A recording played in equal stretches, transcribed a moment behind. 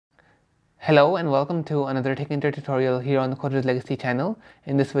Hello and welcome to another Tkinter tutorial here on the Coder's Legacy channel.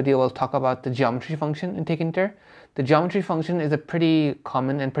 In this video we'll talk about the geometry function in Tkinter. The geometry function is a pretty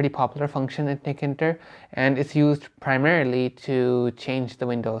common and pretty popular function in Tkinter, and it's used primarily to change the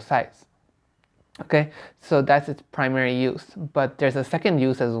window size. Okay, so that's its primary use, but there's a second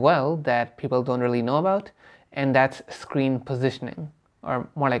use as well that people don't really know about, and that's screen positioning, or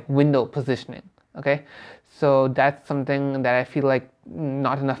more like window positioning. Okay, so that's something that I feel like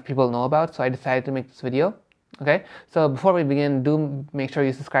not enough people know about, so I decided to make this video. Okay, so before we begin, do make sure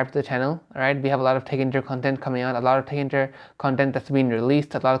you subscribe to the channel. Alright, we have a lot of Tkinter content coming out, a lot of Tkinter content that's been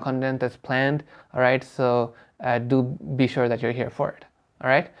released, a lot of content that's planned. Alright, so do be sure that you're here for it.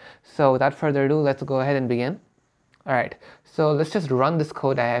 Alright, so without further ado, let's go ahead and begin. Alright, so let's just run this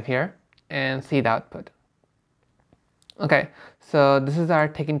code I have here and see the output. Okay, so this is our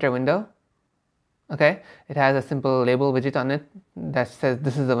Tkinter window. Okay, it has a simple label widget on it that says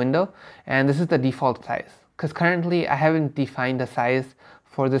this is the window, and this is the default size, because currently I haven't defined a size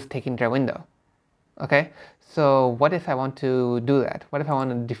for this Tkinter window. Okay, so what if I want to do that? What if I want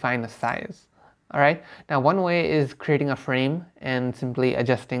to define a size? Alright, now one way is creating a frame and simply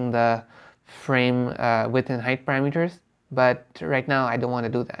adjusting the frame width and height parameters, but right now I don't want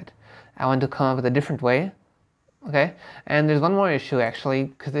to do that. I want to come up with a different way. Okay, and there's one more issue actually,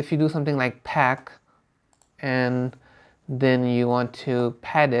 because if you do something like pack and then you want to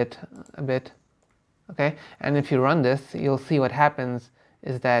pad it a bit, okay, and if you run this, you'll see what happens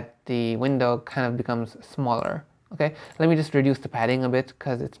is that the window kind of becomes smaller. Okay, let me just reduce the padding a bit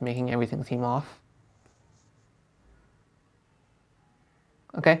because it's making everything seem off.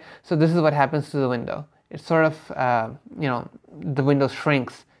 Okay, so this is what happens to the window. It sort of, the window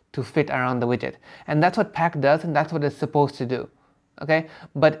shrinks to fit around the widget, and that's what pack does, and that's what it's supposed to do. Okay,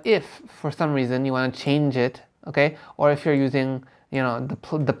 but if for some reason you want to change it, okay, or if you're using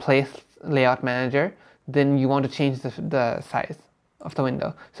the place layout manager, then you want to change the size of the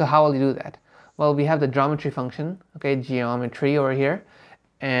window. So how will you do that? Well, we have the geometry function, okay, geometry over here,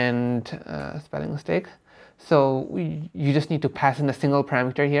 and spelling mistake. So you just need to pass in a single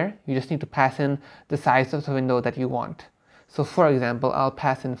parameter here. You just need to pass in the size of the window that you want. So for example, I'll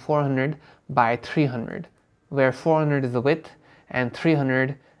pass in 400 by 300, where 400 is the width and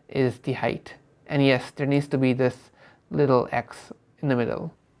 300 is the height. And yes, there needs to be this little x in the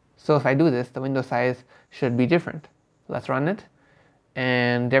middle. So if I do this, the window size should be different. Let's run it.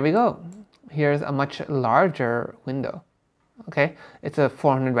 And there we go. Here's a much larger window. Okay, it's a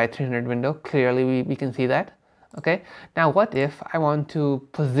 400 by 300 window. Clearly we can see that. Okay, now what if I want to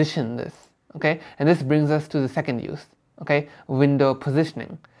position this? Okay, and this brings us to the second use. Okay, window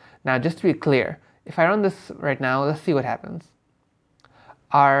positioning. Now just to be clear, if I run this right now, let's see what happens.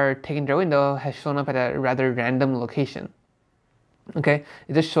 Our Tkinter window has shown up at a rather random location. Okay,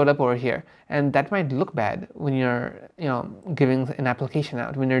 it just showed up over here, and that might look bad when you're giving an application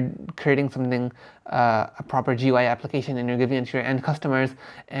out, when you're creating something, a proper GUI application, and you're giving it to your end customers,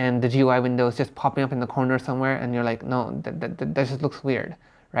 and the GUI window is just popping up in the corner somewhere, and you're like, no, that just looks weird,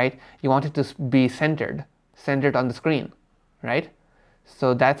 right? You want it to be centered on the screen, right?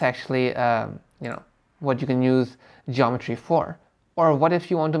 So that's actually what you can use geometry for. Or what if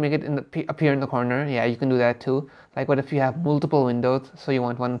you want to make it appear in the corner? Yeah, you can do that too. Like what if you have multiple windows, so you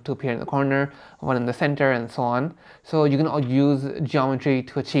want one to appear in the corner, one in the center, and so on. So you can all use geometry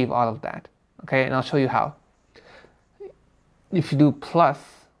to achieve all of that. Okay, and I'll show you how. If you do plus,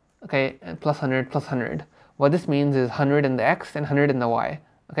 okay, and plus 100, plus 100, what this means is 100 in the x and 100 in the y.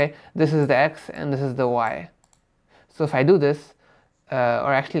 Okay, this is the x and this is the y. So if I do this,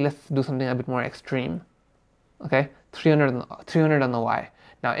 or actually let's do something a bit more extreme. Okay, 300 on the y.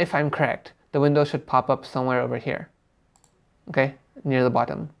 Now if I'm correct, the window should pop up somewhere over here. Okay, near the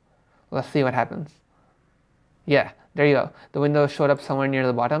bottom. Let's see what happens. Yeah, there you go. The window showed up somewhere near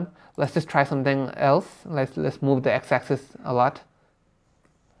the bottom. Let's just try something else. Let's move the x-axis a lot.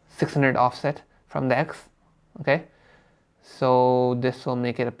 600 offset from the x. Okay, so this will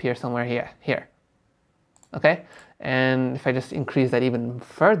make it appear somewhere here. Okay, and if I just increase that even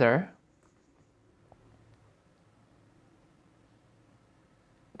further,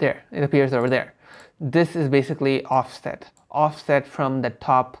 there, it appears over there. This is basically offset from the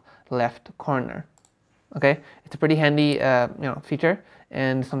top left corner. Okay, it's a pretty handy feature,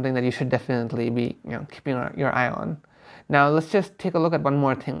 and something that you should definitely be keeping your eye on. Now let's just take a look at one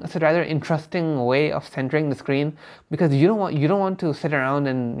more thing. It's a rather interesting way of centering the screen, because you don't want to sit around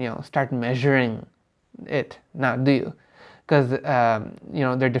and start measuring it now, do you? Because there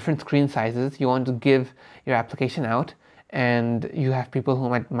are different screen sizes. You want to give your application out, and you have people who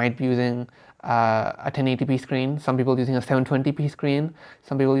might be using a 1080p screen, some people using a 720p screen,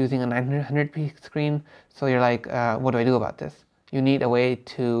 some people using a 900p screen. So you're like, what do I do about this? You need a way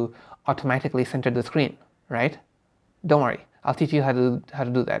to automatically center the screen, right? Don't worry, I'll teach you how to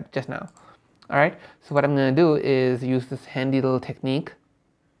do that just now. All right, so what I'm going to do is use this handy little technique.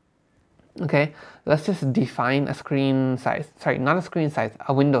 Okay, let's just define a screen size. Sorry, not a screen size,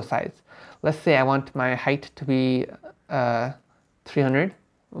 a window size. Let's say I want my height to be 300,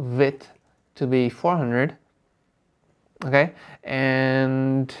 width to be 400. Okay,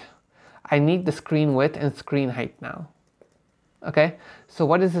 and I need the screen width and screen height now. Okay, so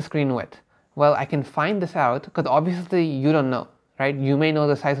what is the screen width? Well, I can find this out because obviously you don't know, right? You may know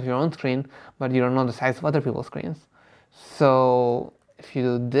the size of your own screen, but you don't know the size of other people's screens. So if you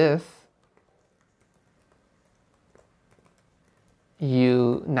do this,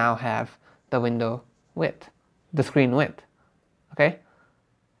 you now have the window width, the screen width. Okay,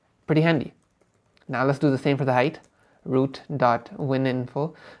 pretty handy. Now let's do the same for the height.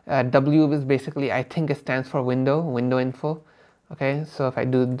 root.winInfo. W is basically, I think it stands for window info. Okay, so if I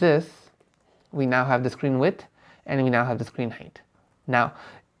do this, we now have the screen width and we now have the screen height. Now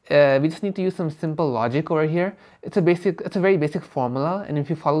we just need to use some simple logic over here. It's a very basic formula, and if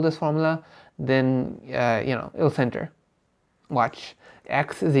you follow this formula, then it'll center. Watch,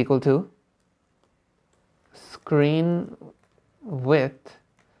 x is equal to screen width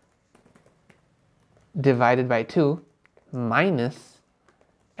divided by 2 minus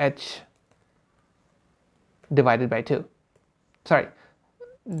h divided by 2. Sorry,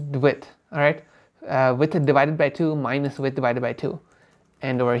 width, all right? Width divided by 2 minus width divided by 2.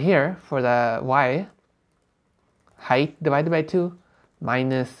 And over here, for the y, height divided by 2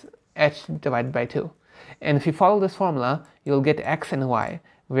 minus h divided by 2. And if you follow this formula, you'll get x and y,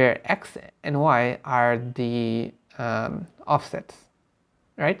 where x and y are the offsets,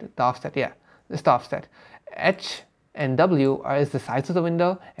 right? The offset, yeah, this is the offset. H and w is the size of the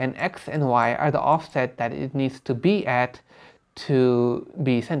window, and x and y are the offset that it needs to be at to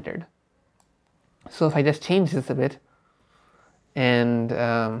be centered. So if I just change this a bit, and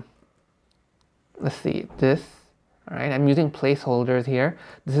let's see this. All right, I'm using placeholders here.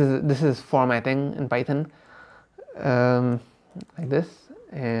 This is formatting in Python, like this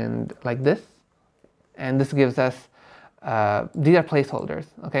and like this, and this gives us these are placeholders.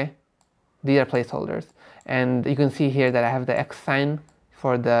 Okay, these are placeholders, and you can see here that I have the x sign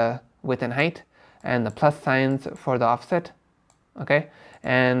for the width and height, and the plus signs for the offset. Okay,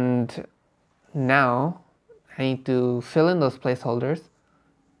 and now I need to fill in those placeholders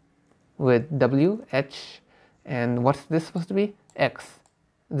with w, h, and what's this supposed to be? X.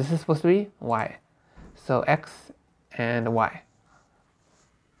 This is supposed to be y. So x and y.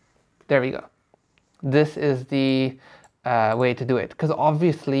 There we go. This is the way to do it, because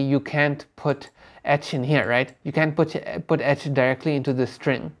obviously you can't put h in here, right? You can't put h directly into the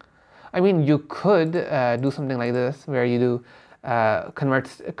string. I mean, you could do something like this, where you do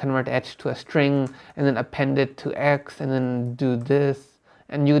convert h to a string and then append it to x and then do this,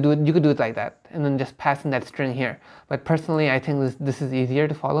 and you could do it like that and then just pass in that string here. But personally, I think this is easier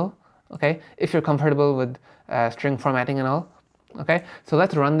to follow. Okay, if you're comfortable with string formatting and all. Okay, so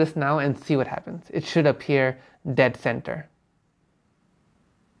let's run this now and see what happens. It should appear dead center.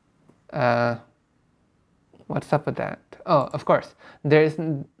 What's up with that? Oh, of course, there's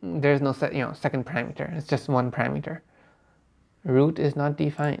no second parameter. It's just one parameter. Root is not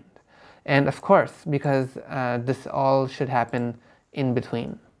defined, and of course, because this all should happen in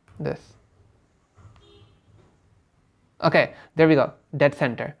between this. Okay, there we go, dead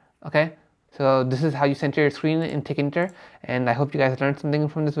center. Okay, so this is how you center your screen in Tkinter, and I hope you guys learned something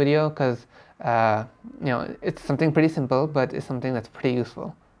from this video, because it's something pretty simple, but it's something that's pretty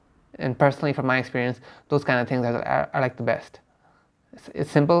useful. And personally, from my experience, those kind of things are like the best.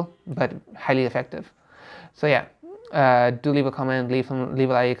 It's simple but highly effective. So yeah, do leave a comment, leave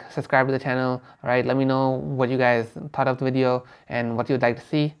a like, subscribe to the channel. All right, let me know what you guys thought of the video and what you would like to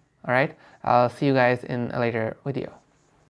see. All right, I'll see you guys in a later video.